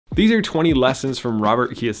These are 20 lessons from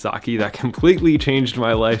Robert Kiyosaki that completely changed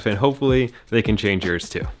my life, and hopefully they can change yours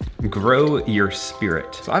too. Grow your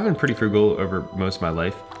spirit. So I've been pretty frugal over most of my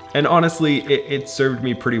life, and honestly, it served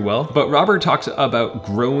me pretty well. But Robert talks about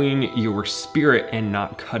growing your spirit and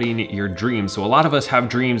not cutting your dreams. So a lot of us have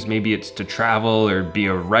dreams, maybe it's to travel or be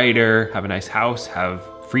a writer, have a nice house, have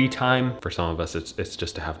free time. For some of us, it's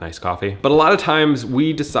just to have nice coffee. But a lot of times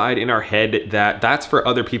we decide in our head that that's for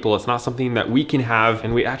other people. It's not something that we can have,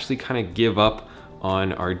 and we actually kind of give up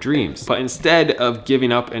on our dreams. But instead of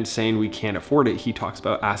giving up and saying we can't afford it, he talks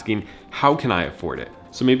about asking, how can I afford it?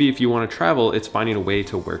 So maybe if you want to travel, it's finding a way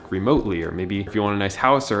to work remotely, or maybe if you want a nice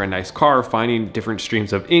house or a nice car, finding different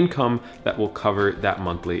streams of income that will cover that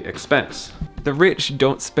monthly expense. The rich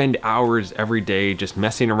don't spend hours every day just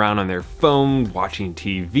messing around on their phone, watching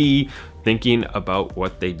TV, thinking about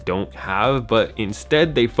what they don't have, but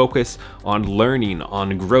instead they focus on learning,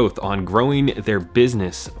 on growth, on growing their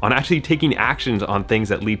business, on actually taking actions on things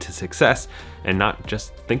that lead to success and not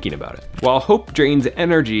just thinking about it. While hope drains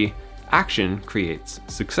energy, action creates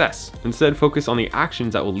success. Instead, focus on the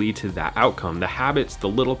actions that will lead to that outcome, the habits, the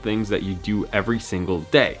little things that you do every single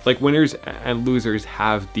day. Like winners and losers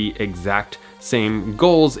have the exact same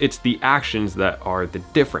goals, it's the actions that are the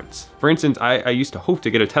difference. For instance, I used to hope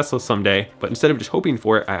to get a Tesla someday, but instead of just hoping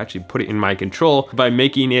for it, I actually put it in my control by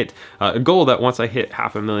making it a goal that once I hit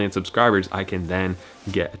 500,000 subscribers, I can then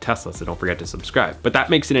get a Tesla, so don't forget to subscribe. But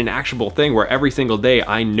that makes it an actionable thing where every single day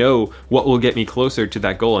I know what will get me closer to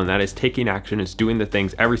that goal, and that is taking action, is doing the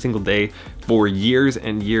things every single day for years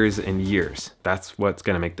and years and years. That's what's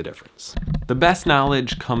gonna make the difference. The best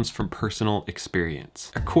knowledge comes from personal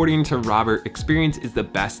experience. According to Robert, experience is the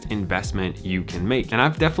best investment you can make. And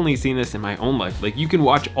I've definitely seen this in my own life. Like, you can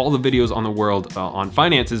watch all the videos on the world on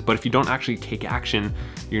finances, but if you don't actually take action,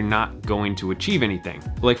 you're not going to achieve anything.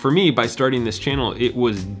 Like for me, by starting this channel, it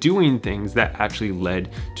was doing things that actually led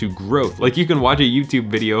to growth. Like you can watch a YouTube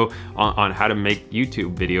video on how to make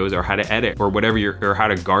YouTube videos, or how to edit, or whatever or how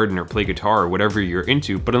to garden or play guitar or whatever you're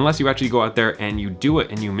into. But unless you actually go out there and you do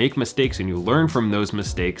it and you make mistakes and you learn from those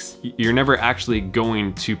mistakes, you're never actually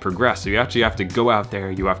going to progress. So you actually have to go out there,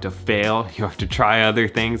 you have to fail, you have to try other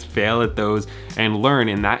things, fail at those, and learn,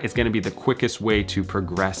 and that is gonna be the quickest way to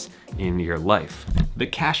progress in your life. The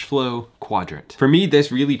cash flow quadrant. For me,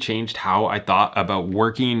 this really changed how I thought about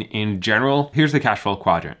working in general. Here's the cash flow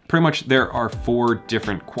quadrant. Pretty much there are 4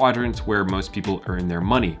 different quadrants where most people earn their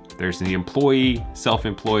money. There's the employee,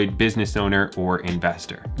 self-employed, business owner, or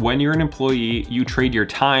investor. When you're an employee, you trade your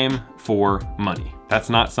time for money. That's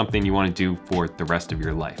not something you want to do for the rest of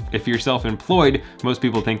your life. If you're self-employed, most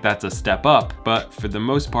people think that's a step up, but for the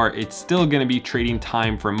most part, it's still going to be trading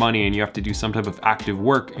time for money, and you have to do some type of active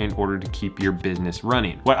work in order to keep your business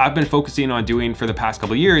running. What I've been focusing on doing for the past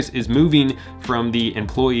couple of years is moving from the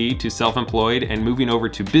employee to self-employed and moving over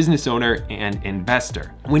to business owner and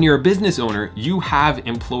investor. When you're a business owner, you have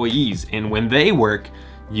employees, and when they work,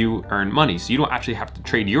 you earn money. So you don't actually have to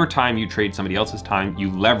trade your time, you trade somebody else's time, you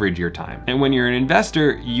leverage your time. And when you're an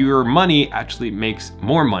investor, your money actually makes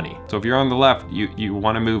more money. So if you're on the left, you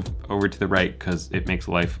wanna move over to the right because it makes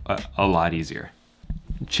life a lot easier.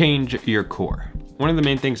 Change your core. One of the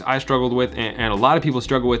main things I struggled with, and a lot of people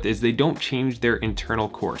struggle with, is they don't change their internal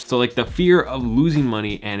core. So like the fear of losing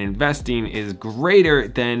money and investing is greater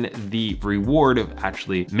than the reward of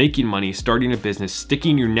actually making money, starting a business,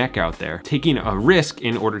 sticking your neck out there, taking a risk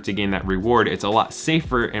in order to gain that reward. It's a lot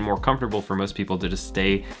safer and more comfortable for most people to just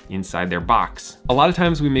stay inside their box. A lot of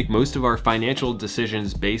times we make most of our financial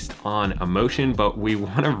decisions based on emotion, but we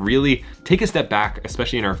wanna really take a step back,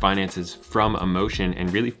 especially in our finances, from emotion,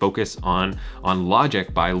 and really focus on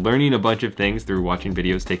logic by learning a bunch of things through watching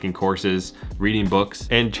videos, taking courses, reading books,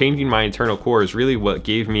 and changing my internal core is really what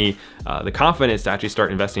gave me the confidence to actually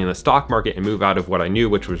start investing in the stock market and move out of what I knew,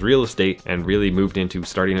 which was real estate, and really moved into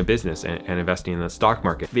starting a business and investing in the stock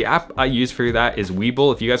market. The app I use for that is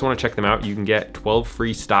Webull. If you guys want to check them out, you can get 12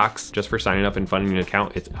 free stocks just for signing up and funding an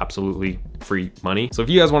account. It's absolutely free money. So if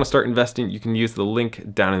you guys want to start investing, you can use the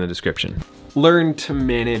link down in the description. Learn to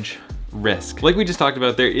manage risk. Like we just talked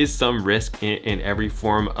about, there is some risk in every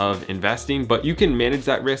form of investing, but you can manage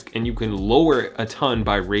that risk and you can lower a ton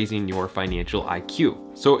by raising your financial IQ.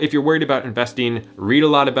 So if you're worried about investing, read a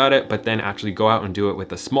lot about it, but then actually go out and do it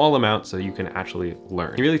with a small amount so you can actually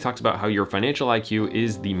learn. He really talks about how your financial IQ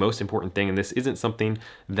is the most important thing, and this isn't something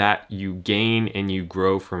that you gain and you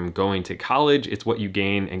grow from going to college. It's what you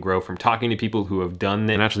gain and grow from talking to people who have done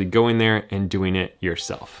that and actually going there and doing it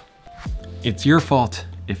yourself. It's your fault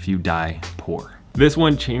if you die poor. This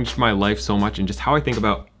one changed my life so much, and just how I think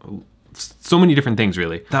about so many different things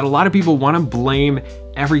really, that a lot of people want to blame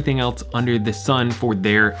everything else under the sun for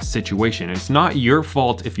their situation. It's not your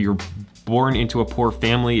fault if you're born into a poor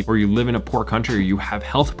family or you live in a poor country or you have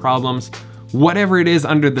health problems. Whatever it is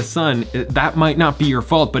under the sun, that might not be your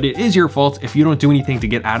fault, but it is your fault if you don't do anything to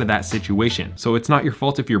get out of that situation. So it's not your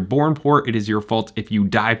fault if you're born poor, it is your fault if you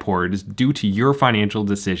die poor. It is due to your financial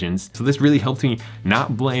decisions. So this really helped me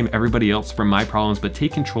not blame everybody else for my problems, but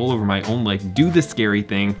take control over my own life, do the scary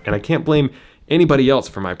thing, and I can't blame anybody else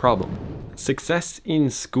for my problem. Success in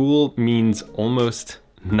school means almost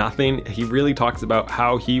nothing. He really talks about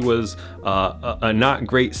how he was a not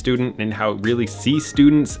great student and how really C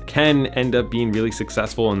students can end up being really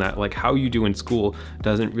successful, and that like how you do in school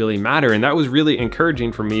doesn't really matter. And that was really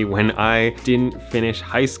encouraging for me when I didn't finish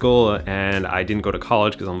high school and I didn't go to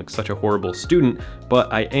college because I'm like such a horrible student,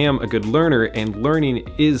 but I am a good learner, and learning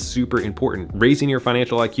is super important. Raising your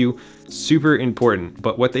financial IQ, super important.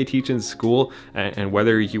 But what they teach in school, and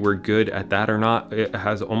whether you were good at that or not, it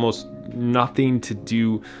has almost nothing to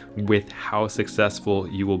do with how successful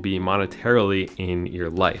you will be monetarily in your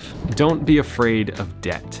life. Don't be afraid of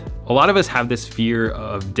debt. A lot of us have this fear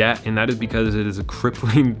of debt, and that is because it is a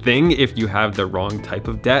crippling thing if you have the wrong type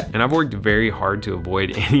of debt. And I've worked very hard to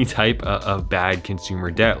avoid any type of bad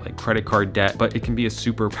consumer debt, like credit card debt, but it can be a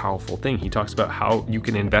super powerful thing. He talks about how you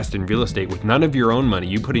can invest in real estate with none of your own money.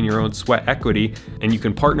 You put in your own sweat equity, and you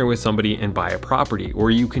can partner with somebody and buy a property,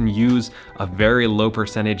 or you can use a very low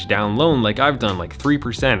percentage down loan like I've done, like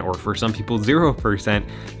 3%, or for some people 0%,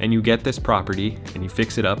 and you get this property and you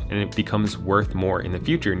fix it up and it becomes worth more in the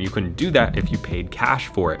future. And you couldn't do that if you paid cash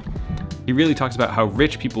for it. He really talks about how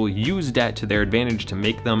rich people use debt to their advantage to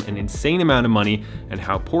make them an insane amount of money, and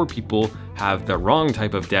how poor people have the wrong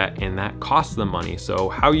type of debt and that costs them money. So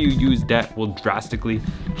how you use debt will drastically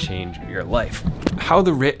change your life. How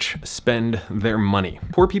the rich spend their money.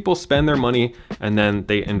 Poor people spend their money and then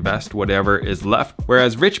they invest whatever is left,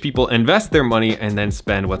 whereas rich people invest their money and then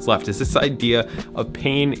spend what's left. It's this idea of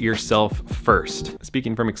paying yourself first.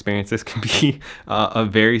 Speaking from experience, this can be a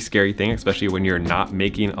very scary thing, especially when you're not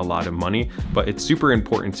making a lot of money, but it's super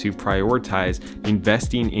important to prioritize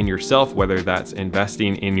investing in yourself, whether that's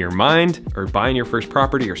investing in your mind or buying your first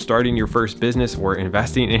property or starting your first business or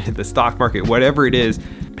investing into the stock market, whatever it is.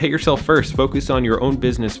 Pay yourself first, focus on your own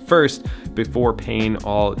business first before paying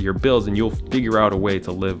all your bills, and you'll figure out a way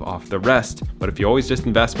to live off the rest. But if you always just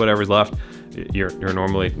invest whatever's left, you're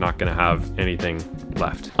normally not gonna have anything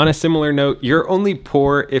left. On a similar note, you're only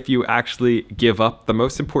poor if you actually give up. The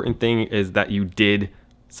most important thing is that you did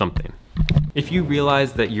something. If you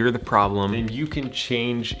realize that you're the problem, then you can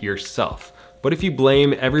change yourself. But if you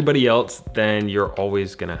blame everybody else, then you're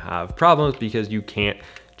always gonna have problems because you can't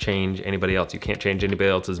change anybody else. You can't change anybody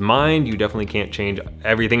else's mind. You definitely can't change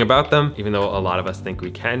everything about them, even though a lot of us think we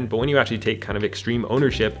can. But when you actually take kind of extreme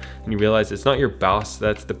ownership and you realize it's not your boss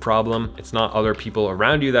that's the problem, it's not other people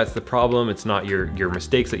around you that's the problem, it's not your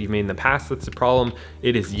mistakes that you've made in the past that's the problem,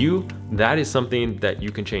 it is you. That is something that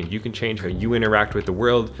you can change. You can change how you interact with the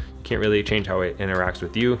world. You can't really change how it interacts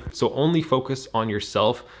with you. So only focus on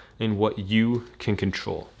yourself and what you can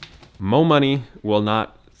control. More money will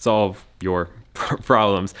not solve your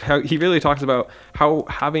problems. He really talks about how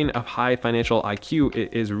having a high financial IQ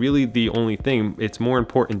is really the only thing. It's more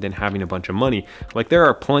important than having a bunch of money. Like, there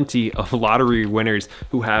are plenty of lottery winners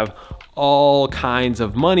who have all kinds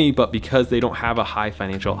of money, but because they don't have a high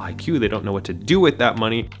financial IQ, they don't know what to do with that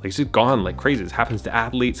money. Like, it's just gone like crazy. This happens to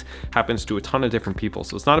athletes, happens to a ton of different people.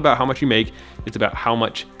 So it's not about how much you make, it's about how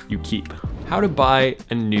much you keep. How to buy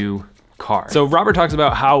a new car. So Robert talks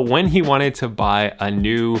about how when he wanted to buy a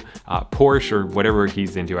new Porsche or whatever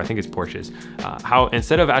he's into, I think it's Porsches, how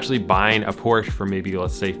instead of actually buying a Porsche for maybe,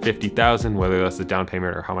 let's say 50,000, whether that's the down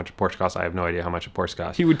payment or how much a Porsche costs, I have no idea how much a Porsche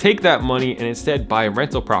costs. He would take that money and instead buy a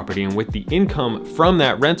rental property, and with the income from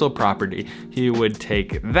that rental property, he would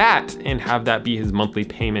take that and have that be his monthly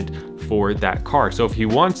payment for that car. So if you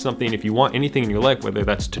want something, if you want anything in your life, whether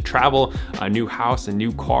that's to travel, a new house, a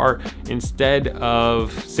new car, instead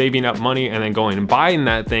of saving up money and then going and buying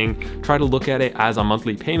that thing, try to look at it as a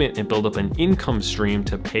monthly payment and build up an income stream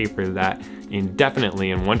to pay for that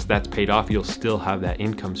indefinitely. And once that's paid off, you'll still have that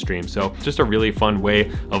income stream. So just a really fun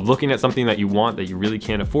way of looking at something that you want that you really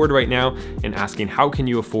can't afford right now and asking how can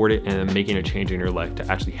you afford it, and then making a change in your life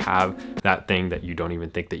to actually have that thing that you don't even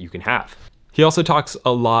think that you can have. He also talks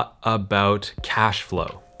a lot about cash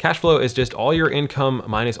flow. Cash flow is just all your income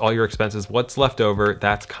minus all your expenses. What's left over,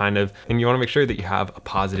 that's kind of, and you wanna make sure that you have a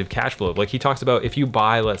positive cash flow. Like he talks about, if you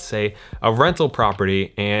buy, let's say, a rental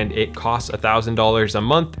property and it costs $1,000 a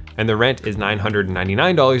month, and the rent is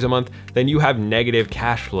 $999 a month, then you have negative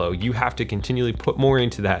cash flow. You have to continually put more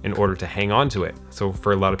into that in order to hang on to it. So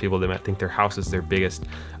for a lot of people, they might think their house is their biggest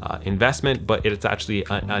investment, but it's actually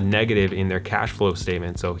a negative in their cash flow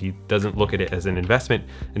statement. So he doesn't look at it as an investment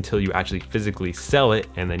until you actually physically sell it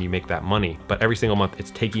and then you make that money. But every single month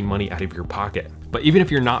it's taking money out of your pocket. But even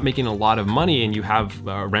if you're not making a lot of money and you have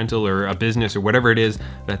a rental or a business or whatever it is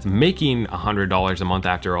that's making $100 a month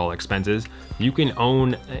after all expenses, you can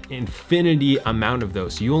own an infinity amount of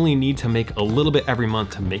those. So you only need to make a little bit every month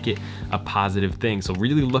to make it a positive thing. So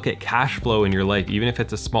really look at cash flow in your life, even if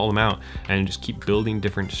it's a small amount, and just keep building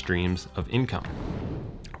different streams of income.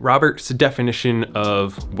 Robert's definition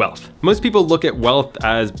of wealth. Most people look at wealth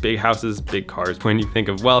as big houses, big cars when you think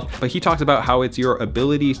of wealth, but he talks about how it's your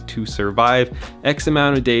ability to survive X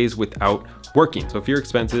amount of days without working. So if your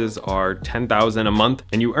expenses are $10,000 a month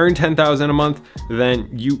and you earn $10,000 a month, then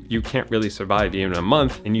you can't really survive even a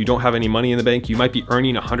month, and you don't have any money in the bank. You might be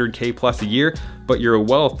earning 100K plus a year, but your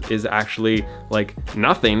wealth is actually like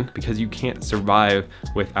nothing because you can't survive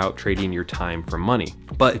without trading your time for money.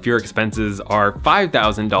 But if your expenses are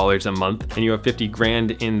 $5,000 a month and you have 50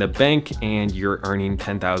 grand in the bank and you're earning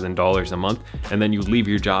 $10,000 a month, and then you leave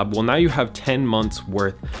your job, well, now you have 10 months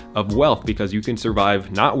worth of wealth because you can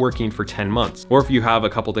survive not working for 10 months. Or if you have a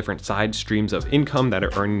couple different side streams of income that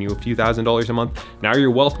are earning you a few $1,000s a month, now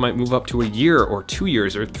your wealth might move up to a year or 2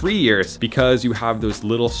 years or 3 years because you have those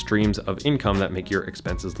little streams of income that make your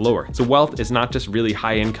expenses lower. So wealth is not just really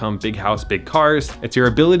high income, big house, big cars. It's your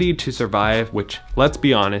ability to survive, which, let's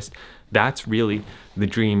be honest, that's really the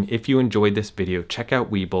dream. If you enjoyed this video, check out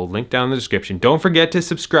Webull, link down in the description. Don't forget to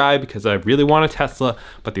subscribe because I really want a Tesla,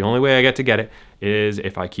 but the only way I get to get it is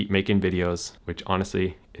if I keep making videos, which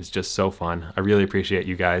honestly is just so fun. I really appreciate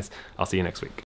you guys. I'll see you next week.